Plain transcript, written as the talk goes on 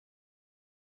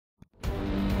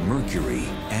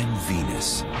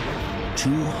Venus.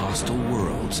 Two hostile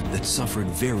worlds that suffered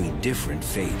very different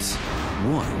fates.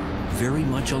 One very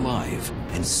much alive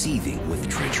and seething with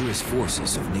treacherous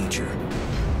forces of nature.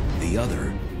 The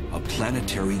other, a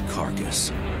planetary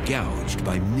carcass, gouged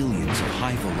by millions of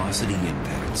high-velocity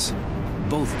impacts.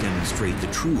 Both demonstrate the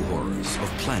true horrors of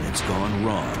planets gone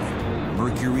wrong.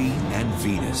 Mercury and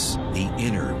Venus, the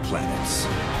inner planets.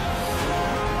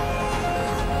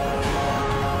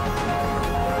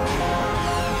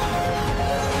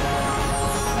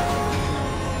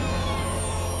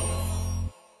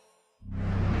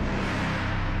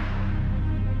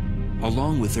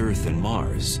 Along with Earth and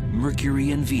Mars,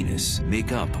 Mercury and Venus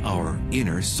make up our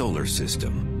inner solar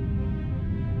system.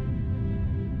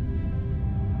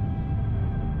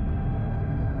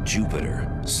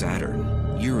 Jupiter,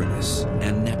 Saturn, Uranus,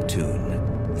 and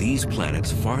Neptune, these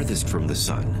planets farthest from the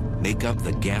Sun, make up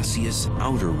the gaseous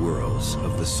outer worlds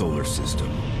of the solar system.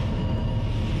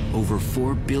 Over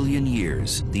 4 billion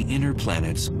years, the inner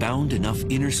planets bound enough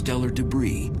interstellar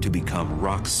debris to become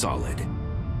rock solid.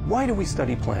 Why do we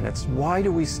study planets? Why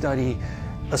do we study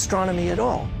astronomy at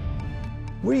all?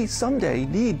 We someday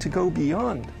need to go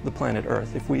beyond the planet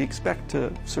Earth if we expect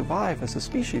to survive as a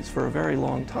species for a very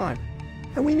long time.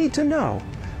 And we need to know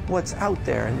what's out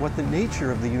there and what the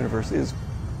nature of the universe is.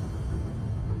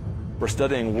 We're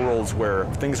studying worlds where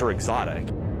things are exotic,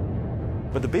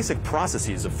 but the basic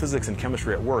processes of physics and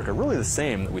chemistry at work are really the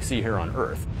same that we see here on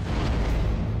Earth.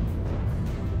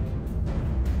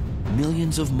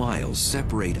 Millions of miles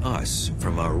separate us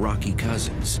from our rocky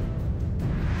cousins.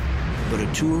 But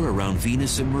a tour around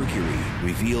Venus and Mercury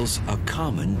reveals a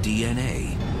common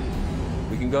DNA.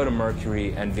 We can go to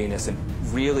Mercury and Venus and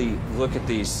really look at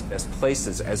these as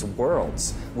places, as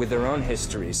worlds with their own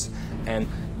histories, and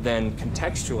then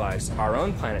contextualize our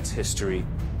own planet's history.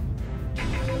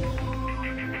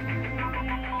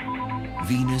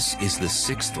 Venus is the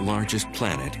 6th largest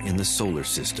planet in the solar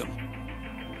system.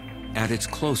 At its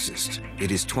closest,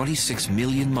 it is 26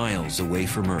 million miles away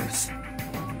from Earth.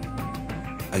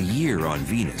 A year on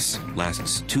Venus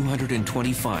lasts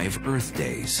 225 Earth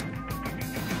days.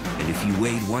 And if you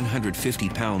weighed 150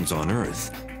 pounds on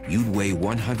Earth, you'd weigh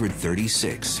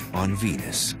 136 on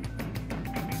Venus.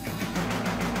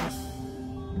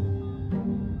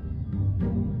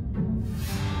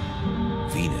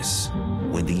 Venus.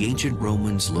 When the ancient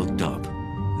Romans looked up,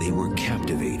 they were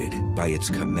captivated by its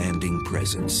commanding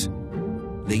presence.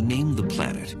 They named the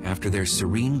planet after their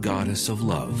serene goddess of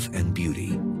love and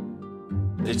beauty.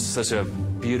 It's such a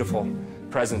beautiful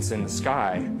presence in the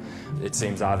sky. It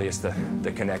seems obvious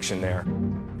the connection there.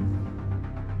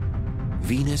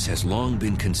 Venus has long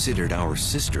been considered our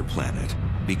sister planet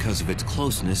because of its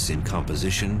closeness in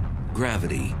composition,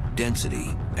 gravity,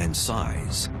 density, and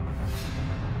size.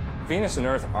 Venus and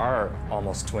Earth are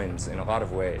almost twins in a lot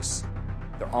of ways.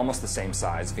 They're almost the same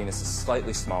size. Venus is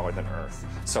slightly smaller than Earth.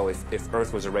 So if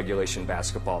Earth was a regulation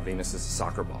basketball, Venus is a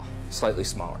soccer ball, slightly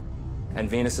smaller. And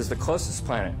Venus is the closest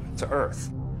planet to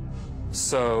Earth.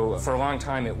 So for a long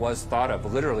time, it was thought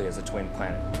of literally as a twin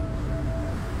planet.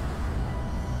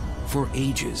 For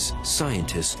ages,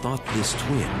 scientists thought this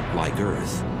twin, like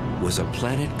Earth, was a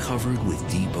planet covered with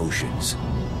deep oceans,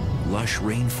 lush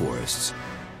rainforests,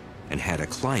 and had a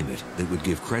climate that would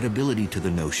give credibility to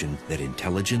the notion that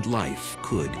intelligent life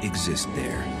could exist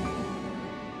there.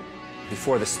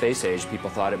 Before the space age, people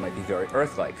thought it might be very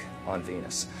Earth-like on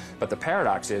Venus. But the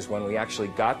paradox is when we actually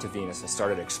got to Venus and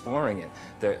started exploring it,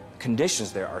 the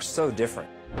conditions there are so different.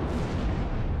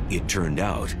 It turned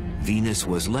out Venus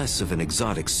was less of an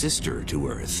exotic sister to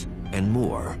Earth and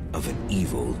more of an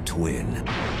evil twin.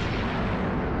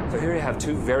 So here you have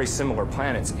two very similar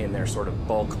planets in their sort of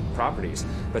bulk properties,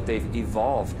 but they've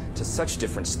evolved to such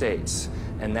different states.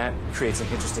 And that creates an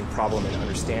interesting problem in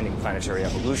understanding planetary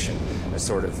evolution, a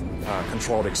sort of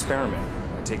controlled experiment.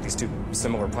 Take these two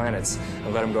similar planets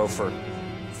and let them go for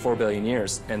 4 billion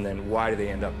years, and then why do they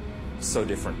end up so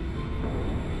different?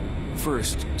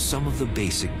 First, some of the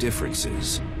basic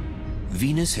differences.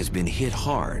 Venus has been hit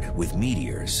hard with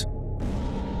meteors.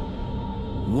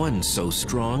 One so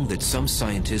strong that some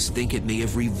scientists think it may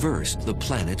have reversed the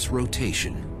planet's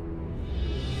rotation.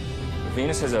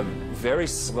 Venus has a very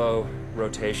slow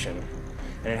rotation,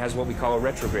 and it has what we call a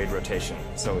retrograde rotation.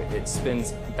 So it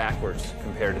spins backwards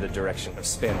compared to the direction of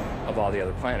spin of all the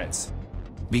other planets.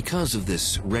 Because of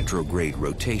this retrograde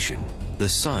rotation, the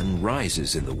sun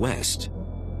rises in the west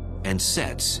and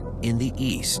sets in the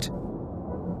east.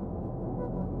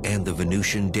 And the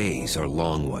Venusian days are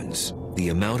long ones. The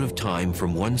amount of time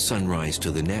from one sunrise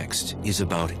to the next is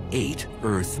about 8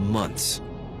 Earth months.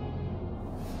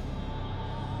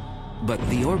 But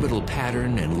the orbital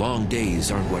pattern and long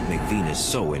days aren't what make Venus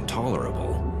so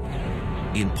intolerable.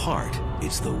 In part,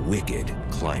 it's the wicked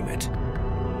climate.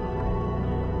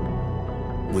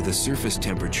 With a surface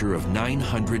temperature of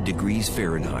 900 degrees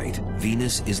Fahrenheit,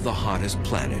 Venus is the hottest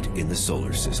planet in the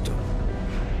solar system.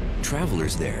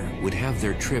 Travelers there would have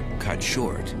their trip cut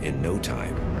short in no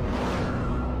time.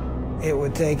 It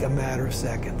would take a matter of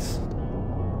seconds,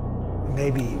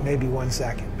 maybe 1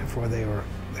 second before they were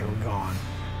gone,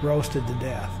 roasted to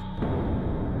death.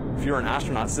 If you're an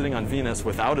astronaut sitting on Venus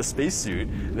without a spacesuit,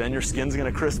 then your skin's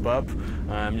going to crisp up.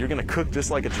 You're going to cook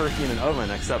just like a turkey in an oven,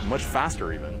 except much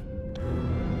faster even.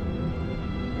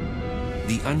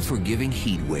 The unforgiving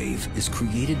heat wave is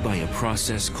created by a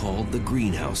process called the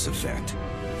greenhouse effect,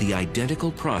 the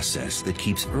identical process that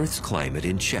keeps Earth's climate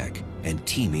in check and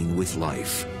teeming with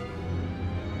life.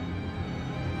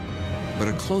 But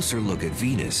a closer look at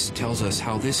Venus tells us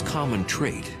how this common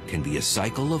trait can be a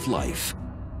cycle of life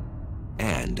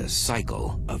and a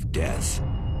cycle of death.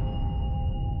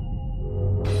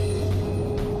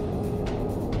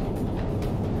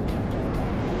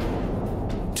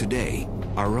 Today,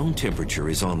 our own temperature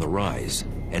is on the rise,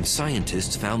 and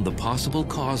scientists found the possible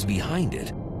cause behind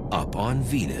it up on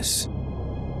Venus.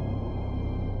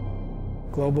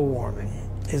 Global warming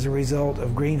is a result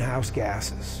of greenhouse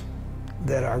gases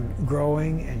that are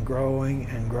growing and growing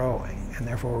and growing, and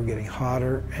therefore we're getting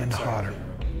hotter and hotter.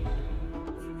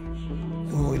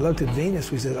 When we looked at Venus,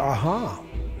 we said, aha,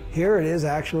 here it is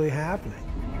actually happening.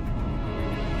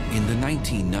 In the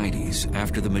 1990s,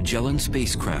 after the Magellan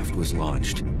spacecraft was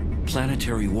launched,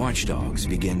 planetary watchdogs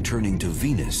began turning to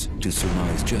Venus to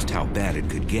surmise just how bad it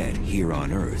could get here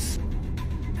on Earth.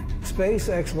 Space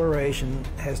exploration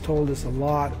has told us a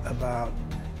lot about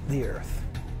the Earth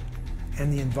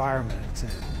and the environment it's in.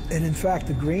 And in fact,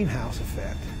 the greenhouse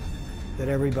effect that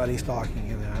everybody's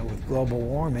talking about with global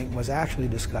warming was actually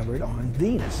discovered on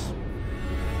Venus.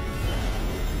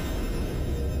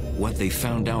 What they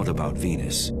found out about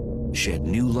Venus shed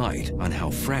new light on how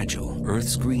fragile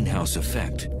Earth's greenhouse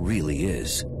effect really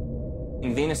is.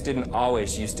 Venus didn't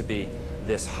always used to be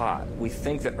this hot. We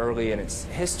think that early in its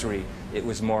history, it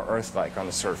was more Earth-like on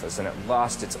the surface, and it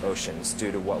lost its oceans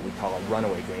due to what we call a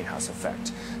runaway greenhouse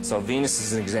effect. So Venus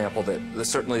is an example that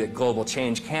certainly that global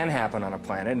change can happen on a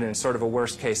planet, and it's sort of a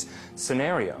worst-case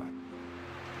scenario.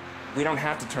 We don't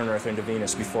have to turn Earth into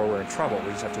Venus before we're in trouble.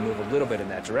 We just have to move a little bit in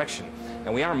that direction.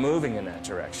 And we are moving in that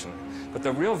direction. But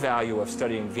the real value of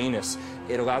studying Venus,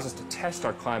 it allows us to test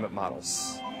our climate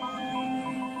models.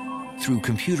 Through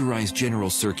computerized general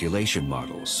circulation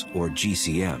models, or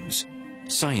GCMs,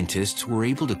 scientists were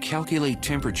able to calculate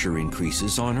temperature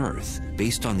increases on Earth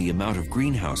based on the amount of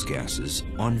greenhouse gases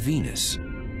on Venus.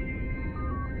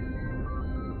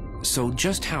 So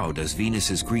just how does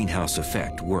Venus's greenhouse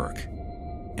effect work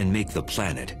and make the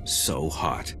planet so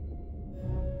hot?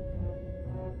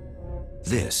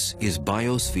 This is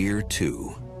Biosphere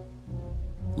 2.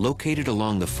 Located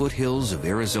along the foothills of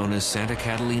Arizona's Santa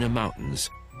Catalina Mountains,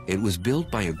 it was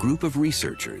built by a group of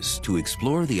researchers to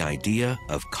explore the idea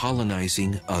of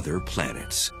colonizing other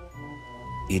planets.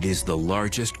 It is the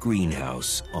largest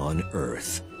greenhouse on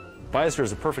Earth. Biosphere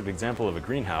is a perfect example of a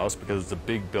greenhouse because it's a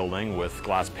big building with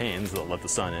glass panes that let the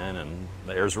sun in, and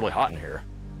the air is really hot in here.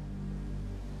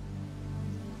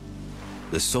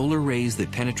 The solar rays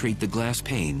that penetrate the glass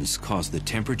panes cause the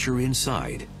temperature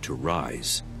inside to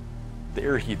rise. The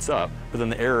air heats up, but then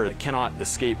the air cannot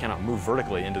escape, cannot move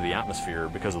vertically into the atmosphere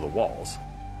because of the walls.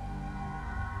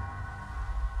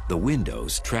 The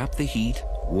windows trap the heat,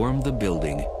 warm the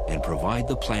building, and provide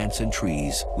the plants and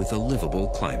trees with a livable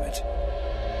climate.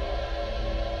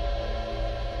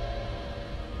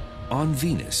 On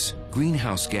Venus,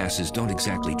 greenhouse gases don't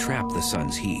exactly trap the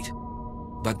sun's heat,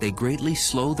 but they greatly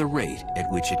slow the rate at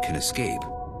which it can escape.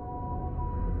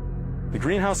 The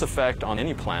greenhouse effect on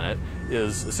any planet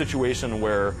is a situation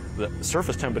where the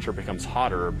surface temperature becomes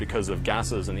hotter because of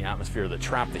gases in the atmosphere that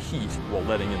trap the heat while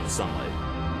letting in the sunlight.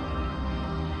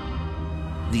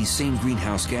 These same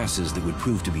greenhouse gases that would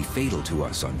prove to be fatal to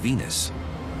us on Venus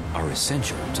are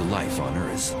essential to life on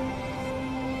Earth.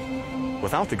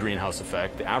 Without the greenhouse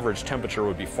effect, the average temperature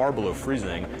would be far below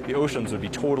freezing, the oceans would be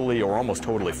totally or almost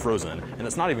totally frozen, and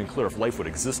it's not even clear if life would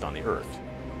exist on the Earth.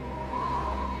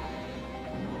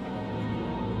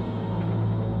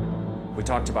 We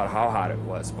talked about how hot it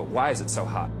was, but why is it so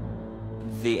hot?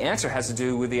 The answer has to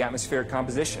do with the atmospheric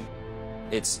composition.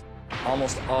 It's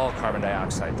almost all carbon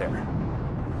dioxide there.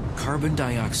 Carbon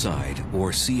dioxide,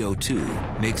 or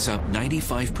CO2, makes up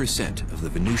 95% of the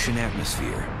Venusian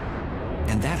atmosphere,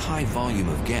 and that high volume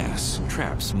of gas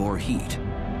traps more heat.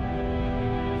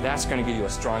 that's going to give you a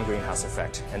strong greenhouse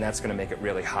effect, and that's going to make it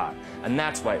really hot. And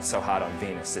that's why it's so hot on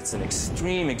Venus. It's an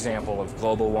extreme example of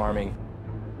global warming.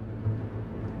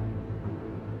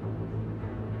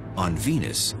 On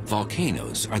Venus,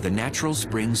 volcanoes are the natural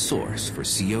spring source for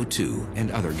CO2 and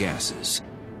other gases.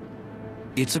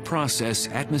 It's a process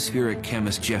atmospheric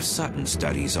chemist Jeff Sutton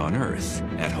studies on Earth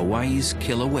at Hawaii's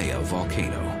Kilauea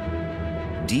volcano.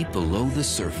 Deep below the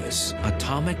surface,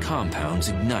 atomic compounds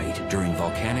ignite during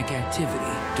volcanic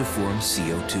activity to form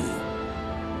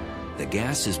CO2. The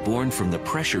gas is born from the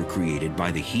pressure created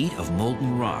by the heat of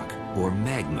molten rock, or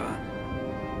magma.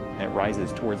 It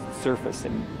rises towards the surface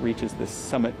and reaches the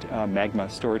summit magma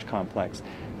storage complex.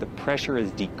 The pressure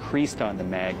is decreased on the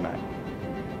magma.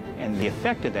 And the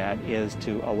effect of that is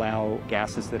to allow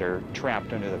gases that are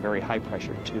trapped under the very high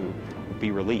pressure to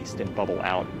be released and bubble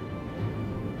out.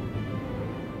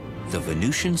 The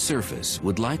Venusian surface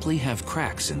would likely have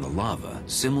cracks in the lava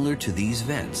similar to these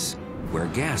vents, where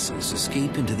gases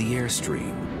escape into the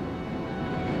airstream.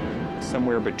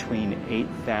 Somewhere between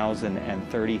 8,000 and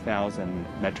 30,000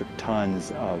 metric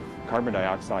tons of carbon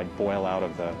dioxide boil out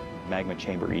of the magma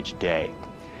chamber each day.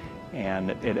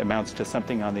 And it amounts to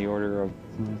something on the order of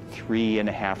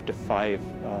 3.5 to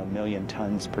 5 million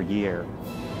tons per year.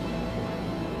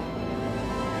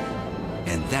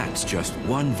 And that's just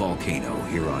one volcano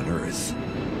here on Earth.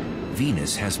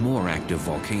 Venus has more active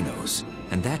volcanoes,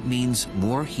 and that means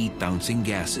more heat-bouncing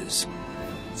gases.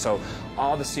 So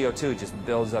all the CO2 just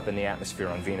builds up in the atmosphere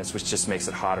on Venus, which just makes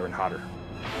it hotter and hotter.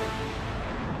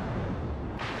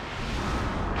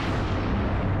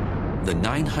 The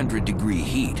 900-degree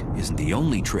heat isn't the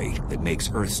only trait that makes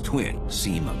Earth's twin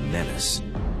seem a menace.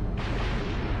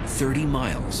 30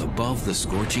 miles above the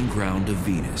scorching ground of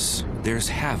Venus, there's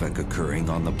havoc occurring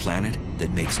on the planet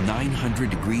that makes 900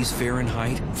 degrees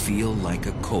Fahrenheit feel like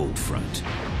a cold front.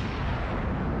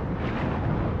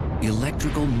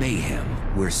 Electrical mayhem,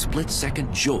 where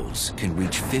split-second jolts can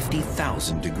reach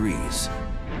 50,000 degrees.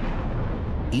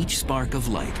 Each spark of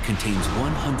light contains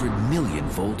 100 million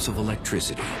volts of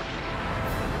electricity.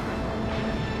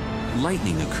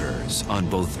 Lightning occurs on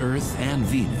both Earth and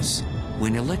Venus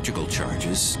when electrical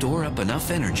charges store up enough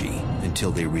energy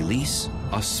until they release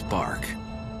a spark.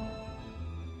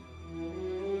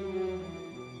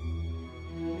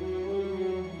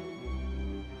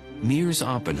 Mears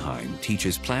Oppenheim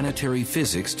teaches planetary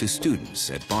physics to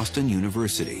students at Boston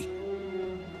University.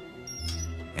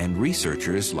 And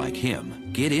researchers like him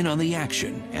get in on the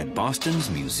action at Boston's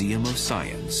Museum of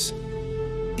Science.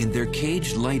 In their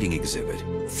caged lighting exhibit,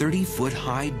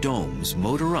 30-foot-high domes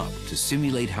motor up to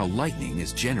simulate how lightning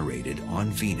is generated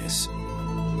on Venus.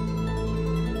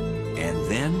 And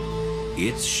then,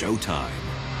 it's showtime.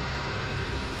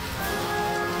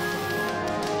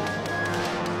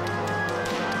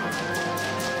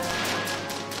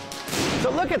 So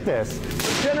look at this.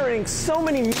 We're generating so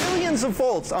many millions of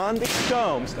volts on these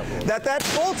domes that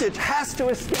voltage has to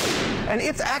escape. And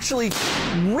it's actually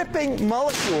ripping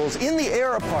molecules in the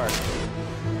air apart.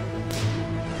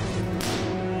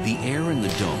 The air in the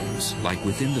domes, like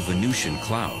within the Venusian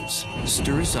clouds,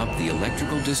 stirs up the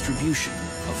electrical distribution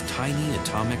of tiny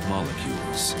atomic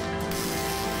molecules.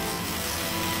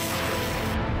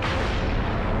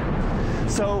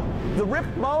 So the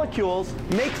ripped molecules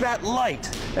make that light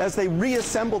as they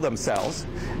reassemble themselves,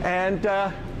 and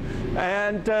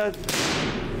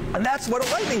that's what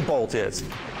a lightning bolt is.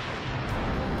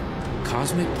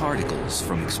 Cosmic particles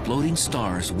from exploding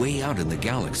stars way out in the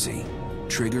galaxy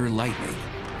trigger lightning.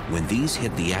 When these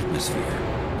hit the atmosphere,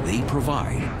 they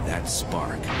provide that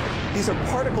spark. These are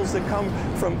particles that come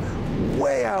from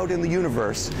way out in the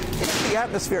universe, hit the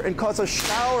atmosphere, and cause a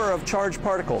shower of charged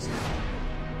particles.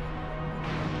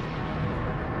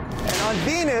 And on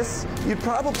Venus, you'd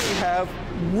probably have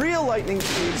real lightning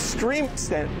to the extreme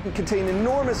extent, contain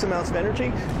enormous amounts of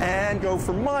energy, and go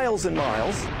for miles and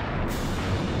miles.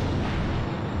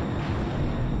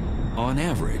 On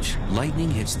average, lightning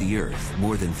hits the Earth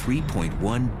more than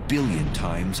 3.1 billion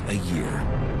times a year.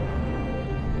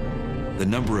 The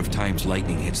number of times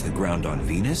lightning hits the ground on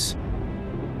Venus?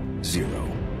 0.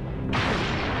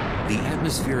 The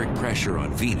atmospheric pressure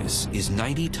on Venus is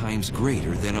 90 times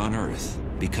greater than on Earth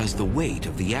because the weight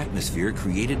of the atmosphere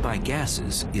created by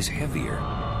gases is heavier.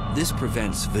 This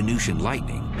prevents Venusian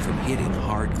lightning from hitting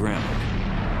hard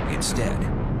ground. Instead,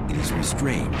 it is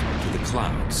restrained to the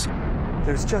clouds.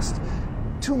 There's just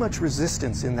too much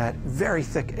resistance in that very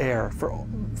thick air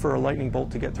for a lightning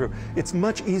bolt to get through. It's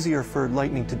much easier for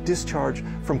lightning to discharge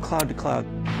from cloud to cloud.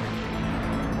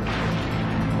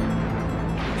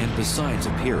 And besides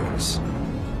appearance,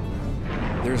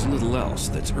 there's little else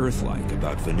that's Earth-like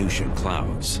about Venusian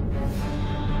clouds.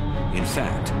 In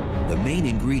fact, the main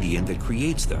ingredient that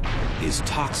creates them is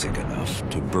toxic enough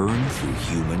to burn through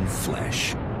human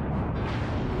flesh.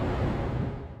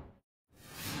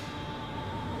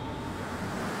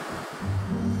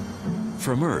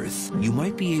 From Earth, you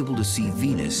might be able to see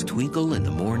Venus twinkle in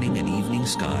the morning and evening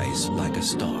skies like a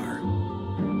star.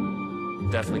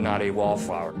 Definitely not a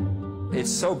wallflower.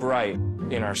 It's so bright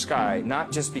in our sky,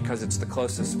 not just because it's the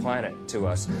closest planet to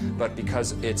us, but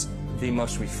because it's the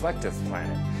most reflective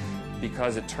planet.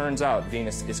 Because it turns out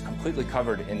Venus is completely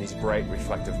covered in these bright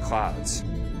reflective clouds.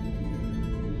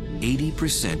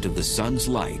 80% of the sun's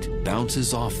light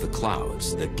bounces off the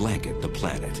clouds that blanket the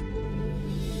planet.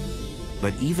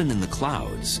 But even in the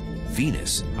clouds,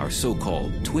 Venus, our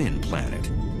so-called twin planet,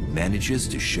 manages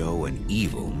to show an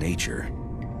evil nature.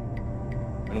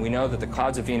 And we know that the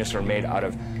clouds of Venus are made out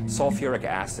of sulfuric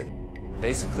acid,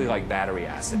 basically like battery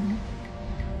acid.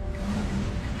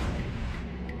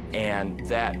 And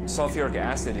that sulfuric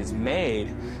acid is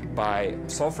made by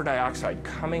sulfur dioxide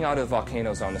coming out of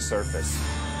volcanoes on the surface.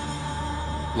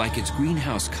 Like its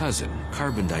greenhouse cousin,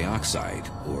 carbon dioxide,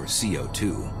 or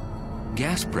CO2,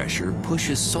 gas pressure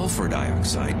pushes sulfur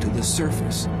dioxide to the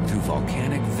surface through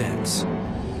volcanic vents.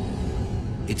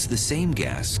 It's the same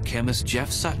gas chemist Jeff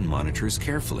Sutton monitors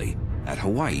carefully at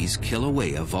Hawaii's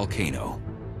Kilauea volcano.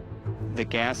 The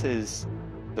gases,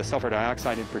 the sulfur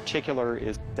dioxide in particular,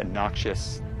 is a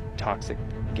noxious, toxic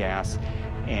gas,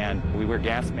 and we wear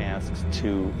gas masks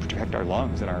to protect our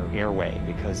lungs and our airway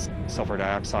because sulfur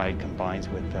dioxide combines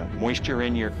with the moisture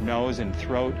in your nose and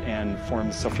throat and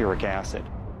forms sulfuric acid.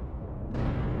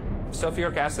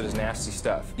 Sulfuric acid is nasty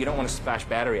stuff. You don't want to splash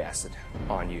battery acid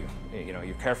on you. You know,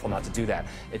 you're careful not to do that.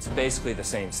 It's basically the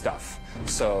same stuff.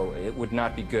 So it would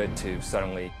not be good to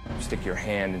suddenly stick your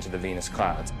hand into the Venus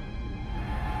clouds.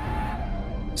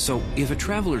 So if a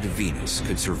traveler to Venus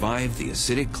could survive the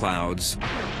acidic clouds,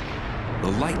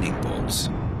 the lightning bolts,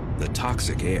 the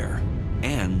toxic air,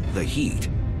 and the heat,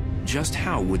 just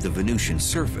how would the Venusian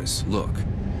surface look?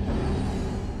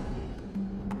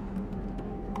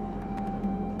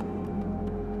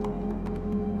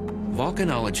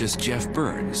 Volcanologist Jeff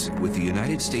Burns with the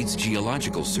United States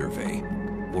Geological Survey,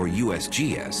 or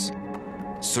USGS,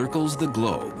 circles the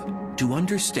globe to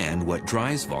understand what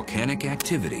drives volcanic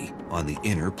activity on the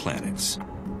inner planets.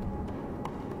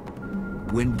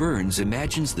 When Burns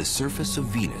imagines the surface of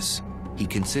Venus, he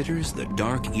considers the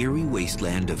dark, eerie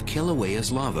wasteland of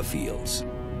Kilauea's lava fields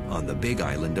on the big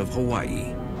island of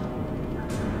Hawaii.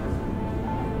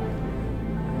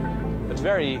 It's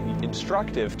very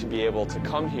instructive to be able to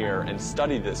come here and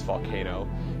study this volcano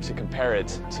to compare it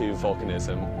to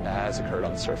volcanism that has occurred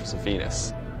on the surface of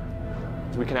Venus.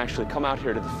 We can actually come out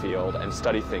here to the field and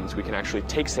study things. We can actually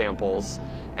take samples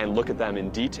and look at them in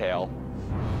detail.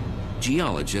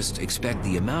 Geologists expect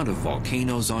the amount of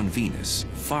volcanoes on Venus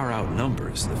far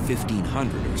outnumbers the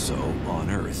 1,500 or so on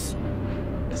Earth.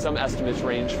 Some estimates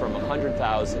range from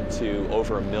 100,000 to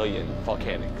over 1 million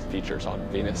volcanic features on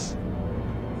Venus.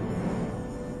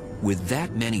 With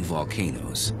that many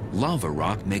volcanoes, lava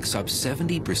rock makes up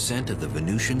 70% of the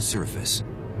Venusian surface,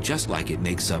 just like it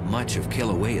makes up much of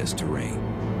Kilauea's terrain.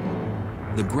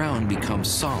 The ground becomes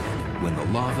solid when the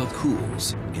lava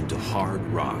cools into hard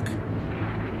rock.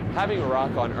 Having a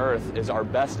rock on Earth is our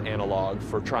best analog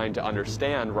for trying to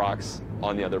understand rocks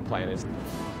on the other planets.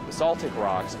 Basaltic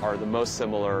rocks are the most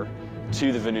similar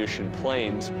to the Venusian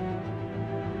plains.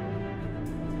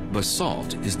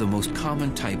 Basalt is the most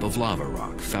common type of lava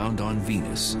rock found on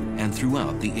Venus and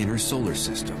throughout the inner solar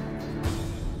system.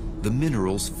 The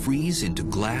minerals freeze into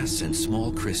glass and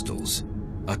small crystals,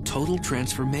 a total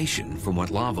transformation from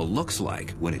what lava looks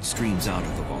like when it streams out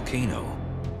of the volcano.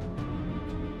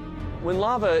 When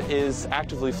lava is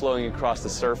actively flowing across the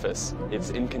surface,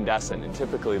 it's incandescent and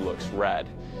typically looks red.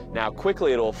 Now,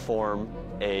 quickly it'll form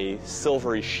a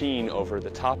silvery sheen over the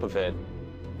top of it,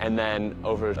 and then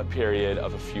over a period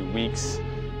of a few weeks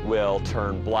will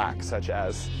turn black, such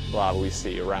as lava we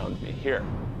see around me here.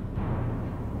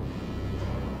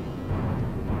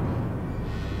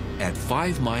 At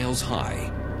 5 miles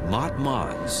high, Mont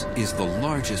Mons is the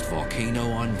largest volcano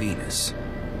on Venus.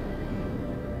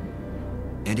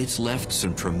 And it's left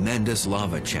some tremendous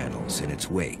lava channels in its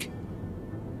wake,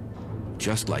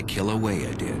 just like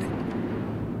Kilauea did.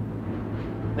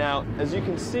 Now, as you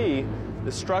can see,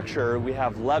 the structure, we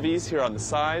have levees here on the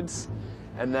sides,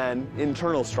 and then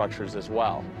internal structures as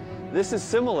well. This is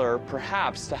similar,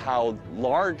 perhaps, to how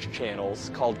large channels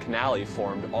called canali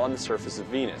formed on the surface of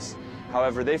Venus.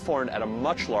 However, they formed at a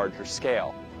much larger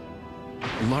scale.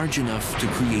 Large enough to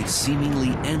create seemingly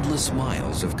endless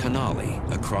miles of canali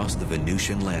across the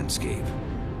Venusian landscape.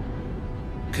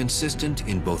 Consistent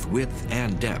in both width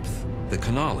and depth, the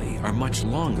canali are much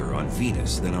longer on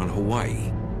Venus than on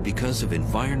Hawaii because of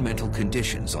environmental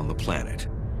conditions on the planet.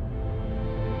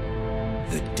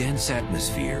 The dense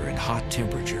atmosphere and hot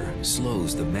temperature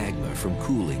slows the magma from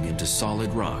cooling into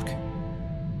solid rock.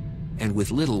 And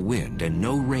with little wind and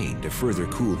no rain to further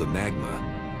cool the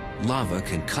magma, lava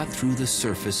can cut through the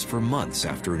surface for months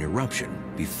after an eruption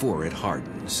before it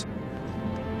hardens.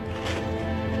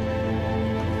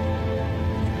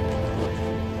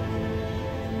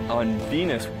 On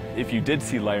Venus, if you did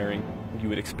see layering, you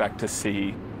would expect to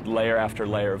see layer after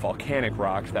layer of volcanic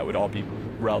rock that would all be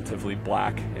relatively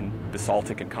black and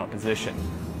basaltic in composition.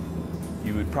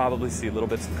 You would probably see little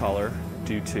bits of color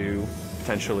due to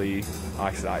potentially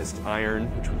oxidized iron,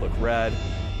 which would look red.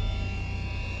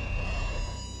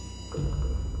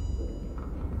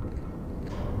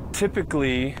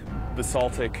 Typically,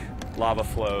 basaltic lava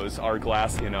flows are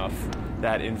glassy enough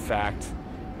that, in fact,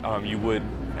 you would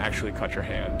actually cut your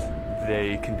hand.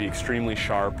 They can be extremely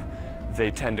sharp.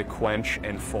 They tend to quench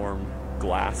and form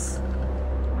glass.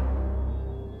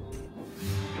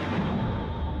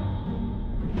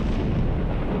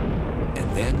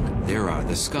 And then there are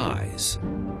the skies.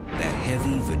 That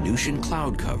heavy Venusian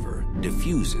cloud cover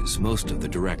diffuses most of the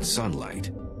direct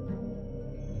sunlight.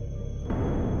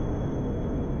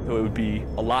 So it would be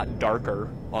a lot darker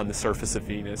on the surface of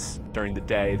Venus during the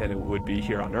day than it would be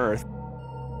here on Earth.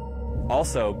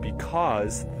 Also,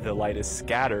 because the light is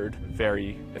scattered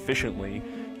very efficiently,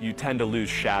 you tend to lose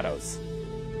shadows.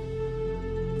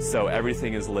 So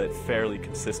everything is lit fairly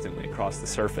consistently across the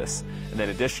surface. And then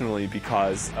additionally,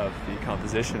 because of the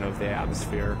composition of the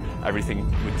atmosphere, everything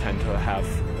would tend to have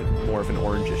more of an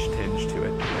orangish tinge to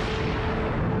it.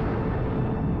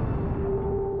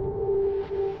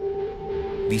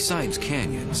 Besides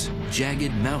canyons,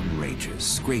 jagged mountain ranges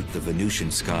scrape the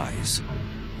Venusian skies.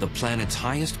 The planet's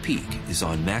highest peak is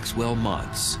on Maxwell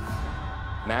Monts.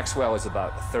 Maxwell is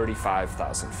about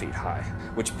 35,000 feet high,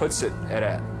 which puts it at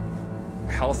a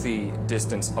healthy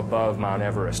distance above Mount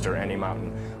Everest or any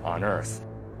mountain on Earth.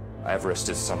 Everest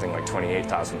is something like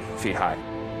 28,000 feet high.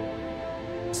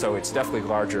 So it's definitely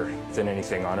larger than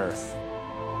anything on Earth.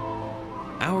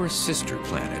 Our sister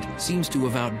planet seems to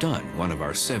have outdone one of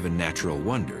our 7 natural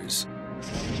wonders.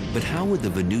 But how would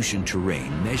the Venusian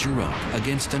terrain measure up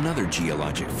against another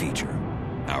geologic feature,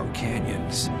 our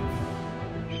canyons?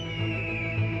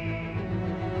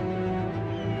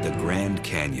 The Grand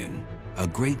Canyon, a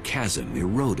great chasm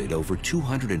eroded over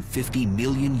 250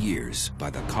 million years by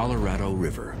the Colorado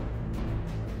River.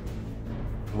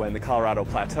 When the Colorado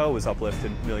Plateau was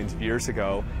uplifted millions of years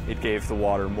ago, it gave the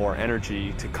water more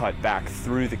energy to cut back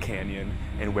through the canyon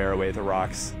and wear away the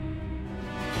rocks.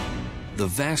 The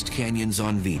vast canyons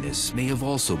on Venus may have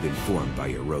also been formed by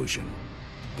erosion,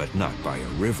 but not by a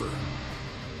river.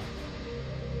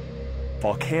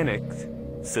 Volcanic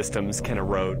systems can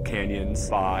erode canyons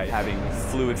by having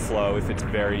fluid flow if it's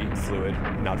very fluid,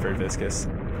 not very viscous.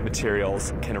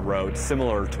 Materials can erode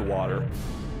similar to water.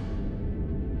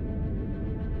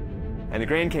 And the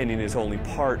Grand Canyon is only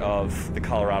part of the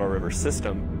Colorado River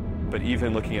system, but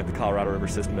even looking at the Colorado River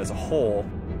system as a whole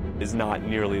is not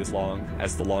nearly as long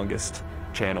as the longest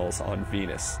channels on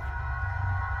Venus.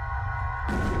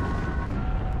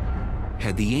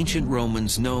 Had the ancient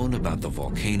Romans known about the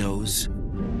volcanoes,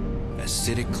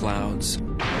 acidic clouds,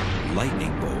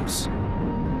 lightning bolts,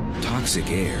 toxic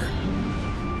air,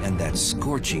 and that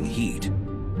scorching heat,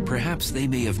 perhaps they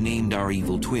may have named our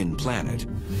evil twin planet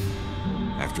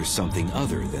after something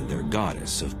other than their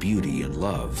goddess of beauty and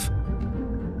love.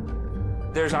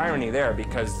 There's irony there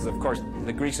because, of course,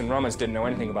 the Greeks and Romans didn't know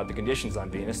anything about the conditions on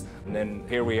Venus. And then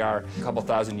here we are a couple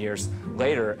thousand years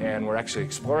later, and we're actually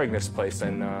exploring this place.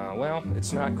 And, well,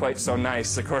 it's not quite so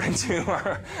nice according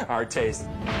to our taste.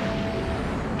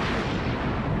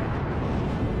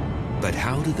 But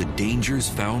how do the dangers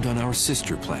found on our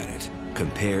sister planet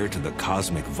compare to the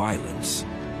cosmic violence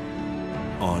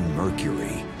on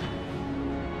Mercury?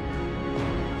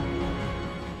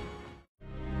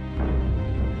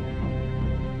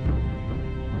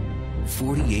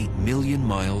 "48 million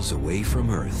miles away from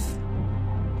Earth,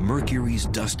 Mercury's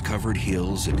dust-covered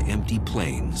hills and empty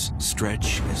plains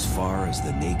stretch as far as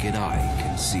the naked eye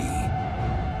can see."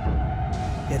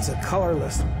 It's a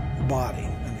colorless body.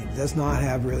 I mean, it does not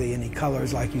have really any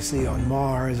colors like you see on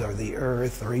Mars or the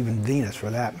Earth or even Venus for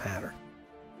that matter.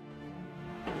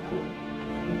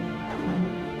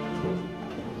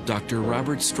 Dr.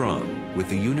 Robert Strong with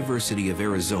the University of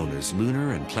Arizona's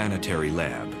Lunar and Planetary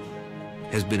Lab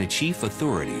has been a chief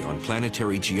authority on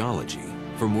planetary geology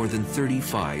for more than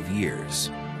 35 years.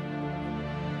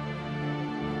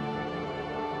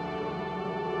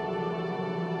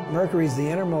 Mercury is the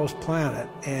innermost planet,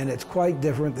 and it's quite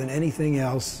different than anything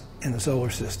else in the solar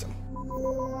system.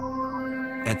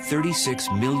 At 36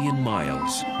 million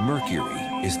miles,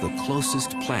 Mercury is the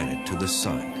closest planet to the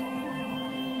Sun.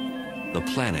 The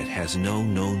planet has no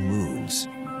known moons.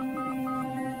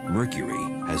 Mercury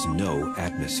has no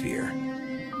atmosphere.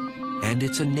 And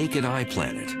it's a naked-eye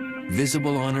planet,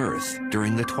 visible on Earth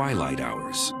during the twilight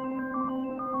hours.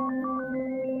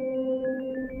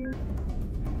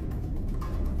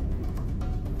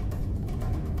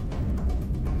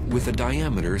 With a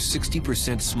diameter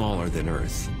 60% smaller than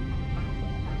Earth,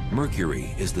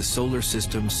 Mercury is the solar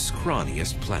system's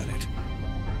scrawniest planet.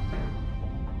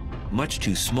 Much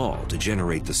too small to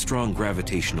generate the strong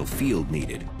gravitational field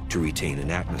needed to retain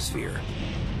an atmosphere.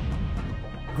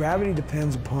 Gravity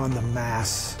depends upon the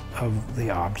mass of the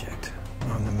object,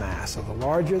 on the mass. So the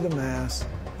larger the mass,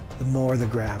 the more the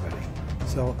gravity.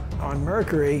 So on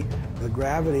Mercury, the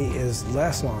gravity is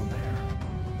less on there.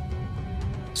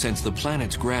 Since the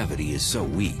planet's gravity is so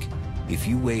weak, if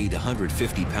you weighed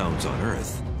 150 pounds on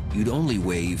Earth, you'd only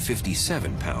weigh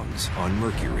 57 pounds on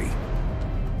Mercury.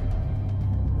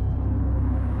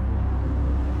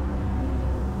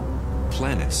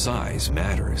 Planet size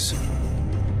matters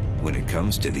when it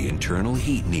comes to the internal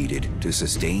heat needed to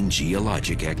sustain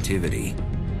geologic activity.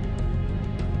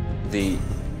 The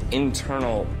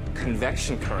internal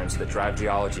convection currents that drive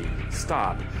geology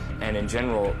stop, and in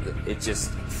general, it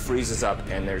just freezes up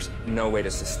and there's no way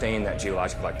to sustain that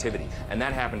geological activity. And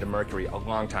that happened to Mercury a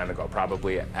long time ago,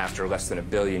 probably after less than 1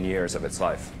 billion years of its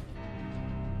life.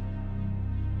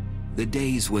 The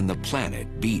days when the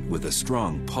planet beat with a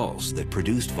strong pulse that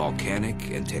produced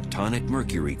volcanic and tectonic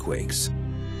Mercury quakes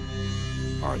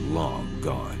are long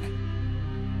gone.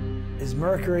 Is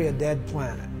Mercury a dead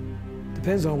planet?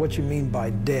 Depends on what you mean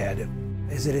by dead.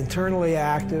 Is it internally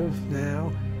active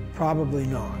now? Probably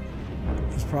not.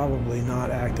 It's probably not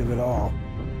active at all.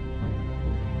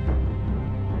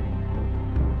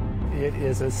 It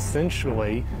is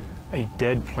essentially a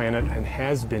dead planet and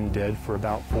has been dead for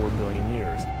about 4 billion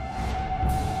years.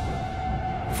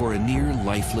 For a near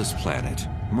lifeless planet,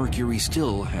 Mercury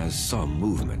still has some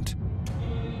movement.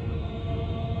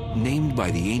 Named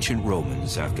by the ancient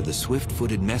Romans after the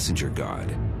swift-footed messenger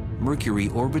god, Mercury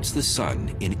orbits the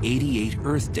Sun in 88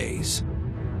 Earth days,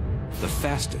 the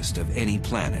fastest of any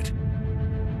planet.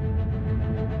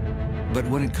 But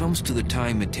when it comes to the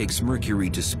time it takes Mercury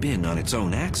to spin on its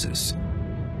own axis,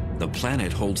 the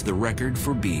planet holds the record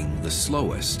for being the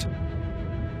slowest.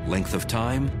 Length of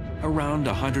time, around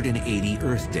 180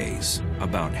 Earth days,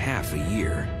 about half a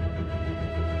year.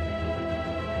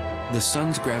 The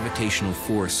Sun's gravitational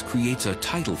force creates a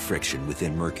tidal friction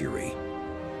within Mercury,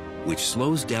 which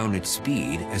slows down its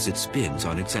speed as it spins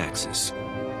on its axis.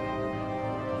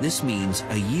 This means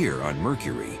a year on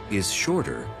Mercury is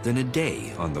shorter than a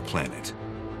day on the planet.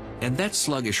 And that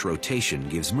sluggish rotation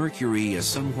gives Mercury a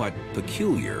somewhat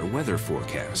peculiar weather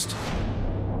forecast.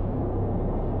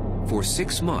 For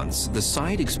 6 months, the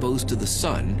side exposed to the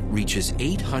Sun reaches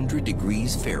 800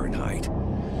 degrees Fahrenheit.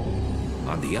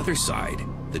 On the other side,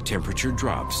 the temperature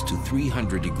drops to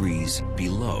 300 degrees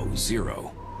below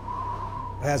zero.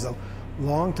 It has a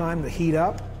long time to heat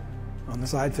up on the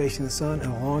side facing the Sun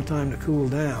and a long time to cool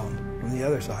down on the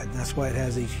other side. And that's why it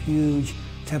has these huge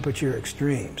temperature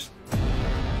extremes.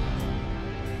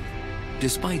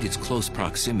 Despite its close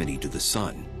proximity to the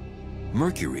Sun,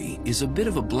 Mercury is a bit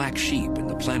of a black sheep in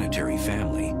the planetary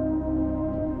family.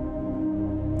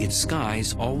 Its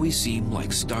skies always seem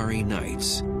like starry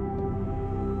nights.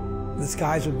 The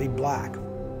skies would be black.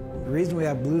 The reason we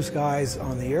have blue skies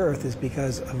on the Earth is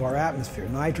because of our atmosphere.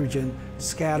 Nitrogen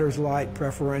scatters light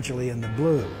preferentially in the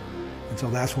blue, and so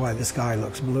that's why the sky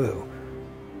looks blue.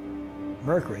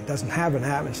 Mercury doesn't have an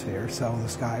atmosphere, so the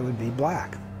sky would be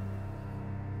black.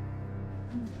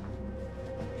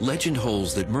 Legend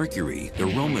holds that Mercury, the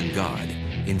Roman god,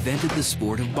 invented the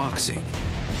sport of boxing.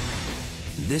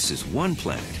 This is one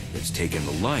planet that's taken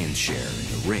the lion's share in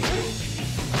the ring.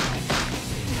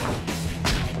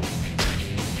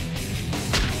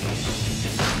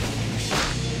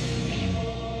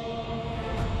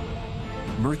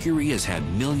 Mercury has had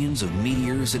millions of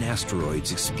meteors and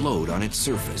asteroids explode on its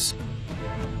surface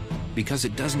because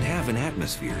it doesn't have an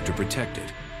atmosphere to protect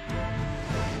it.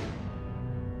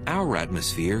 Our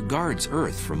atmosphere guards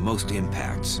Earth from most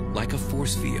impacts, like a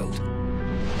force field.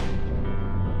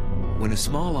 When a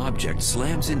small object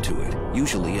slams into it,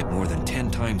 usually at more than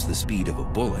 10 times the speed of a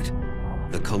bullet,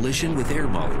 the collision with air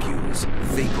molecules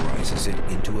vaporizes it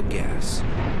into a gas.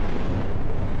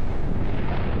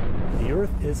 The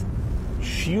Earth is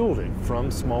shielded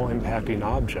from small impacting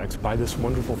objects by this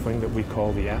wonderful thing that we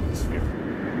call the atmosphere.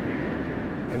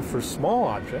 And for small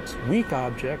objects, weak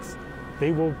objects,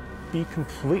 they will be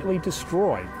completely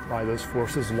destroyed by those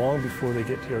forces long before they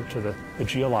get here to the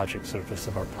geologic surface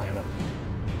of our planet.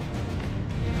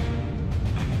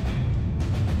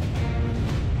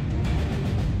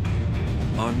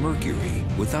 On Mercury,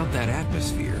 without that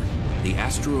atmosphere, the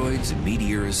asteroids and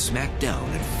meteors smack down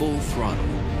at full throttle.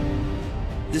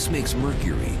 This makes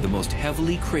Mercury the most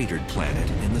heavily cratered planet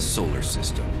in the solar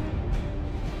system.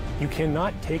 You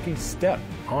cannot take a step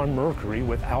on Mercury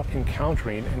without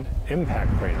encountering an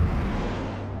impact crater.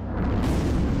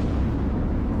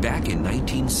 Back in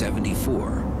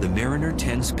 1974, the Mariner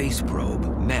 10 space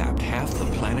probe mapped half the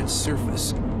planet's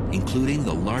surface, including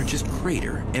the largest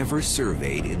crater ever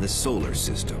surveyed in the solar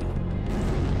system.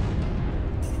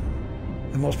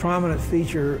 The most prominent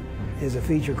feature is a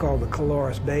feature called the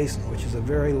Caloris Basin, which is a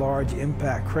very large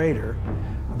impact crater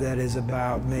that is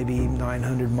about maybe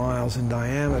 900 miles in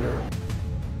diameter.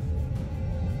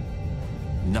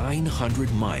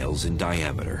 900 miles in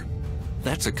diameter.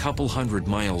 That's a couple hundred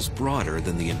miles broader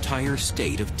than the entire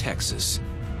state of Texas.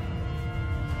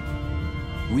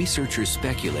 Researchers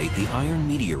speculate the iron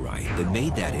meteorite that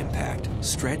made that impact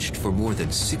stretched for more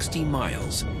than 60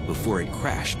 miles before it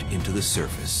crashed into the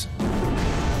surface.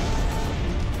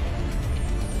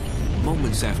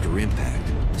 Moments after impact,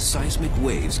 seismic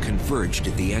waves converged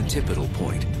at the antipodal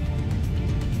point,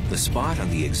 the spot on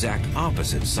the exact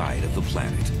opposite side of the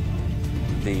planet.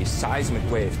 The seismic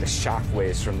waves, the shock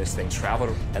waves from this thing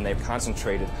traveled, and they've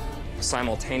concentrated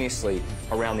simultaneously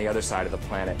around the other side of the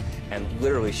planet and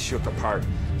literally shook apart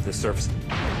the surface.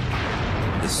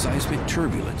 The seismic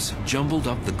turbulence jumbled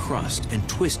up the crust and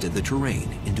twisted the terrain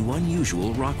into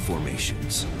unusual rock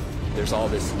formations. There's all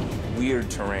this weird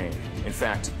terrain. In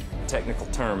fact, the technical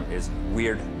term is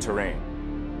weird terrain.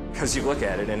 Because you look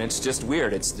at it and it's just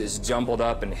weird. It's jumbled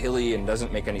up and hilly and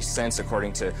doesn't make any sense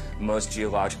according to most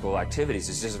geological activities.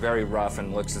 It's just very rough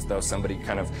and looks as though somebody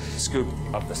kind of scooped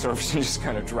up the surface and just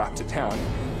kind of dropped it down.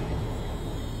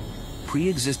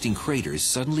 Pre-existing craters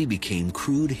suddenly became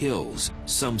crude hills,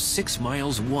 some 6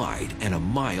 miles wide and a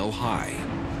mile high.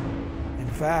 In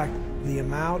fact, the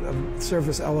amount of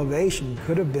surface elevation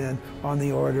could have been on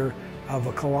the order of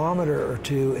a kilometer or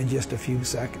two in just a few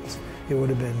seconds. It would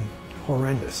have been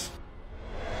horrendous.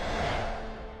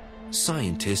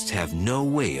 Scientists have no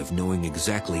way of knowing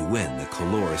exactly when the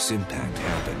Caloris impact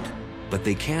happened, but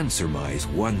they can surmise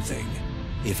one thing.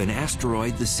 If an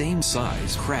asteroid the same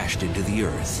size crashed into the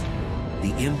Earth,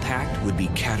 the impact would be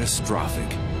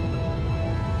catastrophic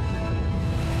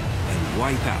and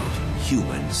wipe out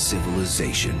human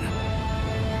civilization.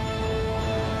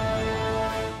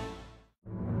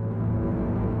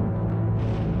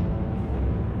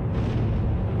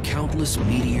 Countless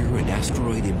meteor and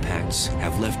asteroid impacts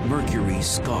have left Mercury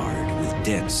scarred with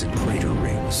dents and crater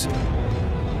rings.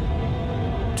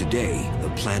 Today, the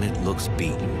planet looks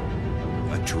beaten,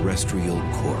 a terrestrial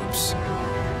corpse.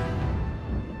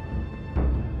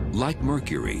 Like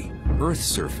Mercury, Earth's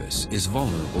surface is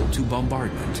vulnerable to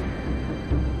bombardment.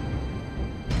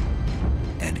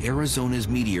 And Arizona's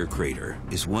meteor crater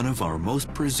is one of our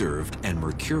most preserved and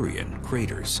Mercurian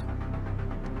craters.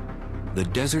 The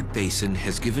desert basin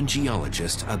has given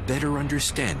geologists a better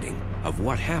understanding of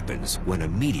what happens when a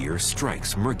meteor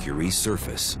strikes Mercury's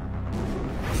surface.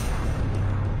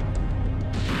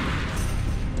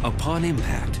 Upon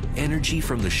impact, energy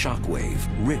from the shock wave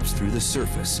rips through the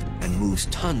surface and moves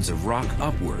tons of rock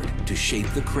upward to shape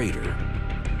the crater.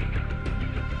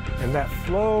 And that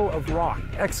flow of rock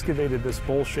excavated this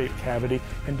bowl-shaped cavity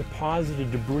and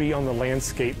deposited debris on the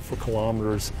landscape for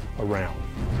kilometers around.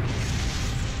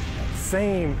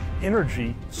 Same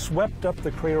energy swept up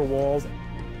the crater walls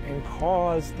and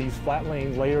caused these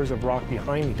flat-laying layers of rock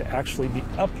behind me to actually be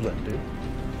uplifted.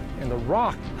 And the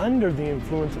rock, under the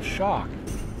influence of shock,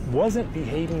 wasn't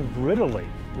behaving brittly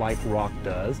like rock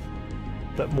does,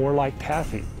 but more like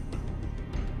taffy.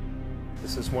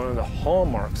 This is one of the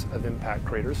hallmarks of impact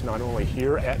craters, not only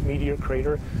here at Meteor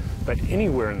Crater, but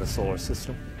anywhere in the solar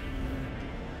system.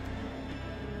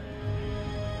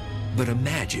 But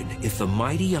imagine if the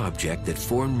mighty object that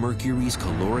formed Mercury's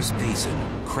Caloris Basin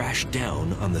crashed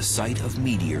down on the site of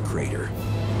Meteor Crater.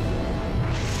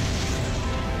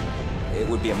 It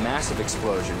would be a massive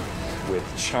explosion with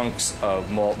chunks of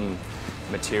molten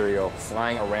material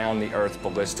flying around the Earth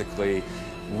ballistically,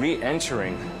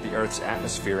 re-entering the Earth's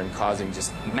atmosphere and causing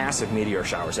just massive meteor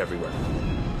showers everywhere.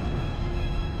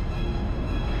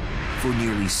 For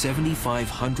nearly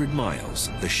 7,500 miles,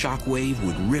 the shock wave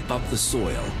would rip up the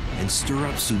soil and stir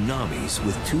up tsunamis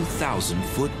with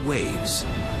 2,000-foot waves.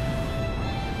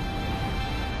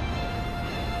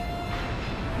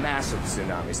 massive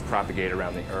tsunamis propagate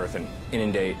around the Earth and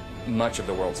inundate much of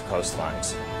the world's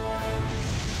coastlines.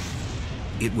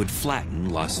 It would flatten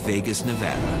Las Vegas,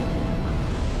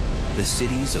 Nevada, the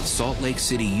cities of Salt Lake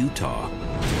City, Utah,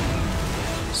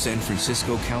 San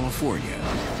Francisco, California,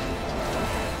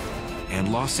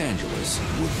 and Los Angeles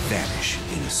would vanish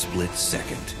in a split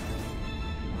second.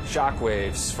 Shock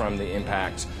waves from the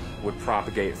impact would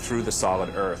propagate through the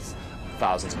solid Earth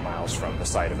thousands of miles from the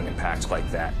site of an impact like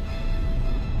that.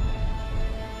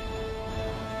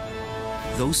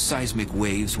 Those seismic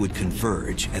waves would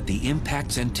converge at the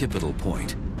impact's antipodal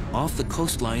point, off the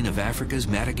coastline of Africa's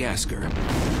Madagascar,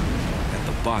 at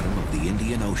the bottom of the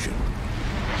Indian Ocean.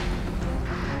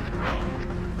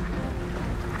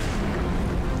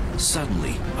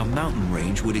 Suddenly, a mountain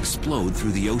range would explode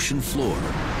through the ocean floor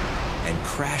and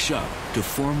crash up to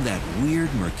form that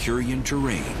weird Mercurian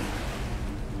terrain.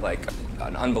 Like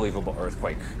an unbelievable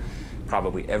earthquake,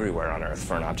 probably everywhere on Earth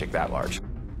for an object that large.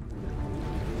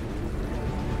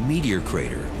 Meteor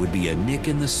crater would be a nick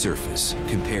in the surface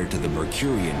compared to the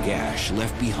Mercurian gash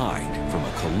left behind from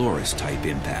a Colorus-type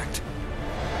impact.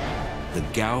 The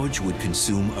gouge would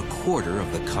consume a quarter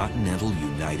of the continental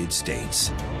United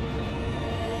States.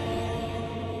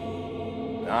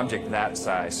 An object that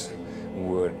size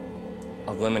would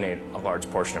eliminate a large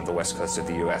portion of the west coast of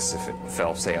the U.S. If it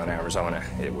fell, say, on Arizona.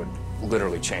 It would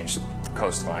literally change the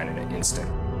coastline in an instant.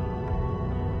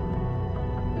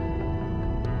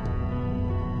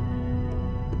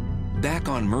 Back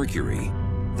on Mercury,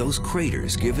 those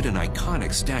craters give it an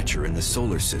iconic stature in the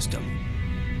solar system,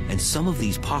 and some of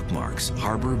these pockmarks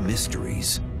harbor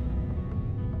mysteries.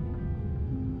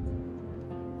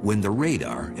 When the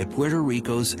radar at Puerto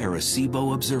Rico's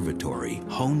Arecibo Observatory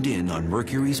honed in on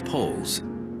Mercury's poles,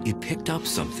 it picked up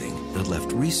something that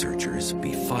left researchers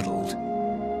befuddled.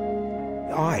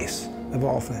 Ice, of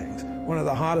all things. One of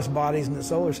the hottest bodies in the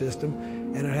solar system,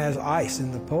 and it has ice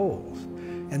in the poles.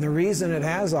 And the reason it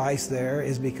has ice there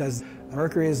is because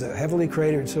Mercury is a heavily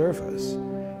cratered surface.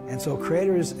 And so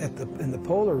craters in the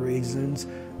polar regions,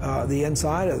 the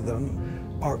inside of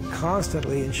them, are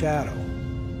constantly in shadow.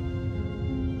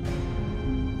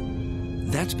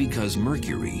 That's because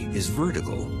Mercury is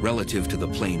vertical relative to the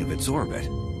plane of its orbit.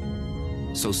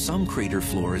 So some crater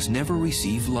floors never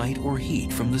receive light or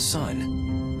heat from the sun.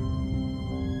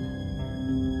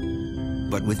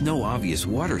 But with no obvious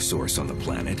water source on the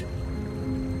planet,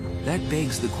 that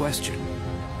begs the question,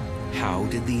 how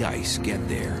did the ice get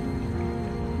there?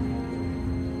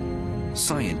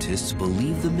 Scientists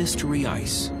believe the mystery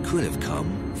ice could have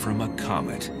come from a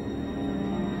comet.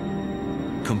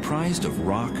 Comprised of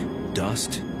rock,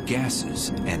 dust, gases,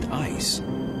 and ice,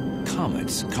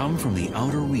 comets come from the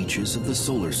outer reaches of the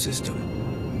solar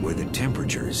system, where the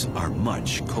temperatures are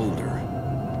much colder.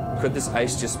 Could this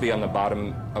ice just be on the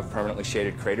bottom of permanently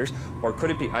shaded craters? Or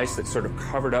could it be ice that's sort of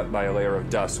covered up by a layer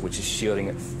of dust which is shielding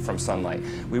it from sunlight?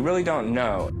 We really don't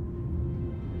know.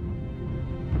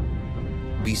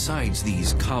 Besides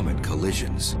these comet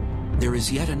collisions, there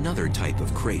is yet another type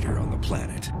of crater on the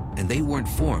planet, and they weren't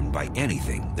formed by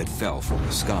anything that fell from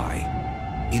the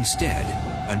sky. Instead,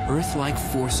 an Earth-like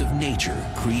force of nature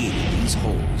created these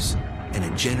holes, and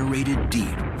it generated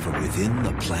deep from within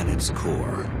the planet's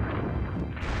core.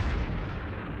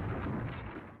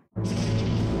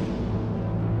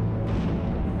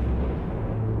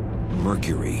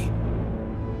 Mercury.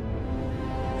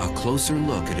 A closer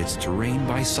look at its terrain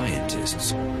by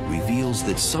scientists reveals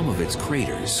that some of its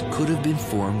craters could have been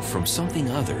formed from something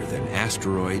other than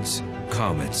asteroids,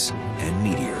 comets, and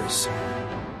meteors.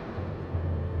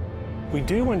 We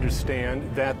do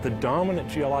understand that the dominant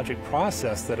geologic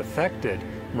process that affected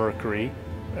Mercury,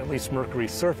 at least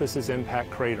Mercury's surface, is impact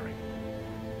cratering.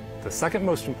 The second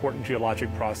most important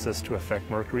geologic process to affect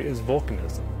Mercury is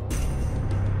volcanism.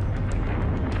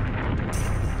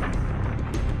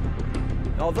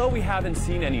 Although we haven't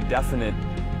seen any definite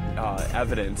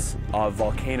evidence of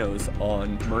volcanoes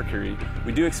on Mercury,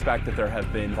 we do expect that there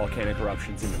have been volcanic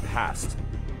eruptions in the past.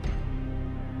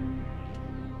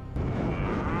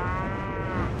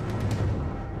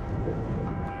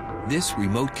 This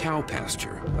remote cow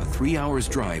pasture, a 3 hours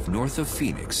drive north of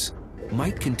Phoenix,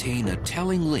 might contain a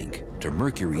telling link to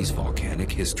Mercury's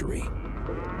volcanic history.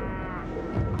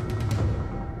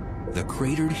 The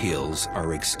cratered hills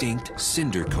are extinct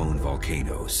cinder cone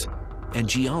volcanoes, and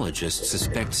geologists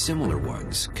suspect similar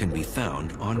ones can be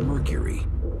found on Mercury.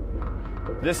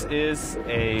 This is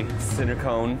a cinder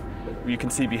cone. You can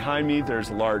see behind me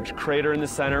there's a large crater in the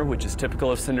center, which is typical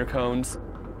of cinder cones.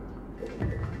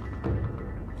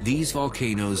 These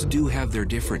volcanoes do have their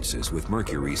differences with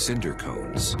Mercury's cinder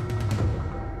cones.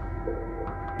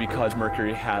 because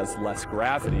Mercury has less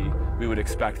gravity, we would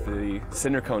expect the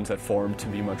cinder cones that form to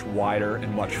be much wider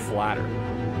and much flatter.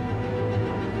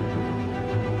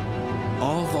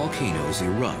 All volcanoes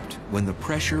erupt when the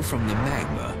pressure from the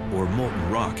magma, or molten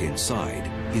rock inside,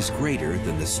 is greater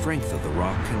than the strength of the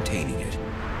rock containing it.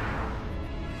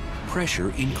 Pressure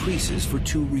increases for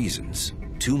two reasons: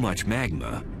 too much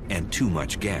magma and too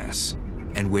much gas.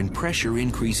 And when pressure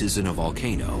increases in a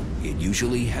volcano, it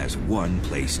usually has one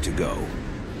place to go.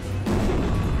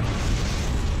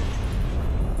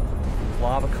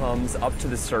 Lava comes up to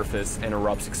the surface and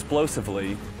erupts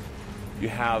explosively. You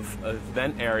have a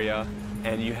vent area,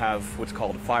 and you have what's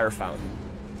called a fire fountain.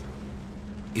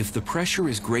 If the pressure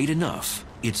is great enough,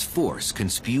 its force can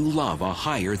spew lava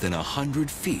higher than 100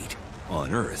 feet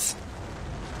on Earth.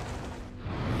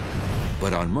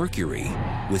 But on Mercury,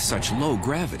 with such low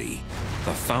gravity,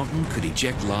 the fountain could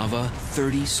eject lava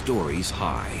 30 stories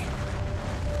high.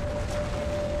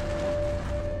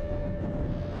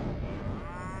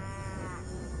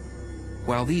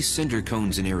 While these cinder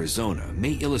cones in Arizona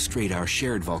may illustrate our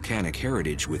shared volcanic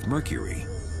heritage with Mercury,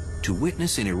 to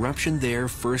witness an eruption there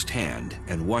firsthand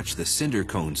and watch the cinder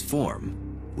cones form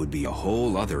would be a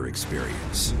whole other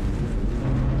experience.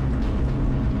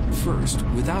 First,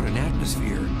 without an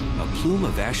atmosphere, a plume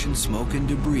of ash and smoke and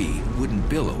debris wouldn't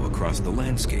billow across the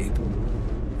landscape.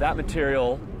 That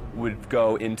material would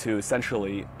go into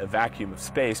essentially a vacuum of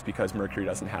space because Mercury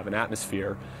doesn't have an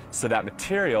atmosphere, so that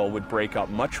material would break up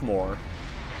much more.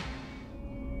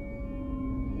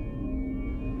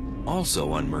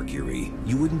 Also on Mercury,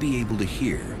 you wouldn't be able to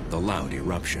hear the loud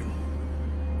eruption.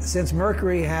 Since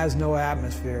Mercury has no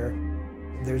atmosphere,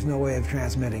 there's no way of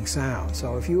transmitting sound.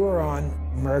 So if you were on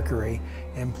Mercury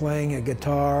and playing a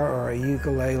guitar or a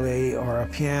ukulele or a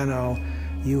piano,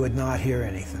 you would not hear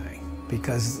anything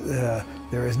because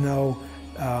there is no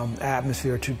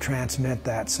atmosphere to transmit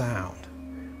that sound.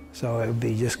 So it would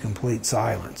be just complete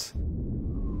silence.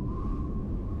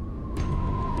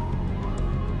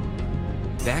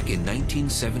 Back in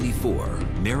 1974,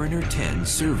 Mariner 10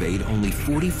 surveyed only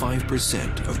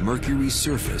 45% of Mercury's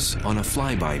surface on a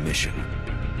flyby mission.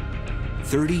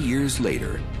 30 years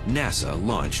later, NASA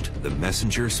launched the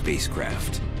Messenger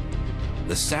spacecraft.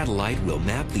 The satellite will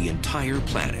map the entire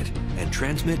planet and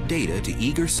transmit data to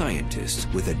eager scientists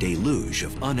with a deluge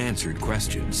of unanswered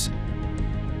questions.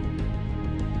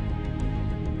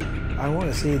 I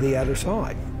want to see the other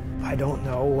side. I don't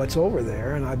know what's over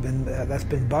there, and that's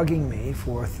been bugging me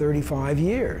for 35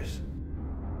 years.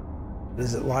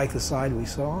 Is it like the side we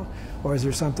saw, or is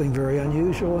there something very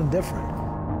unusual and different?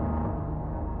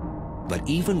 But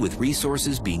even with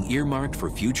resources being earmarked for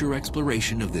future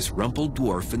exploration of this rumpled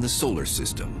dwarf in the solar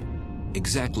system,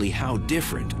 exactly how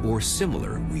different or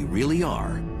similar we really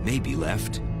are may be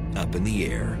left up in the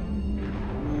air.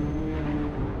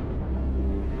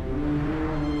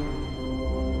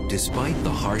 Despite the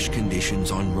harsh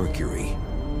conditions on Mercury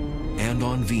and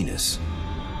on Venus,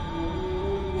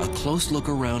 a close look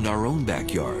around our own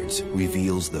backyards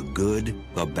reveals the good,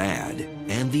 the bad,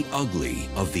 and the ugly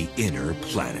of the inner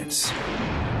planets.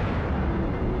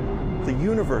 The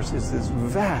universe is this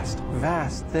vast,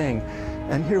 vast thing,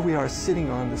 and here we are sitting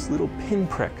on this little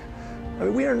pinprick. I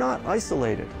mean, we are not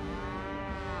isolated.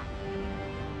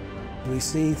 We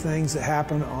see things that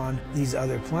happen on these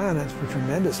other planets for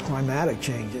tremendous climatic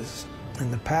changes in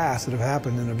the past that have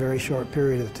happened in a very short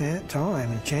period of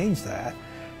time and changed that.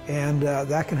 And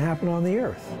that can happen on the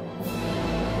Earth.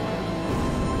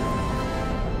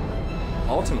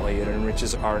 Ultimately, it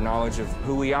enriches our knowledge of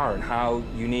who we are and how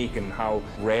unique and how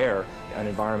rare an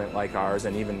environment like ours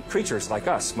and even creatures like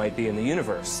us might be in the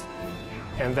universe.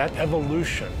 And that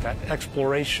evolution, that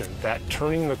exploration, that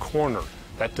turning the corner,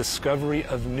 that discovery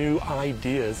of new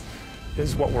ideas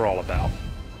is what we're all about.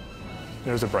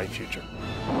 There's a bright future.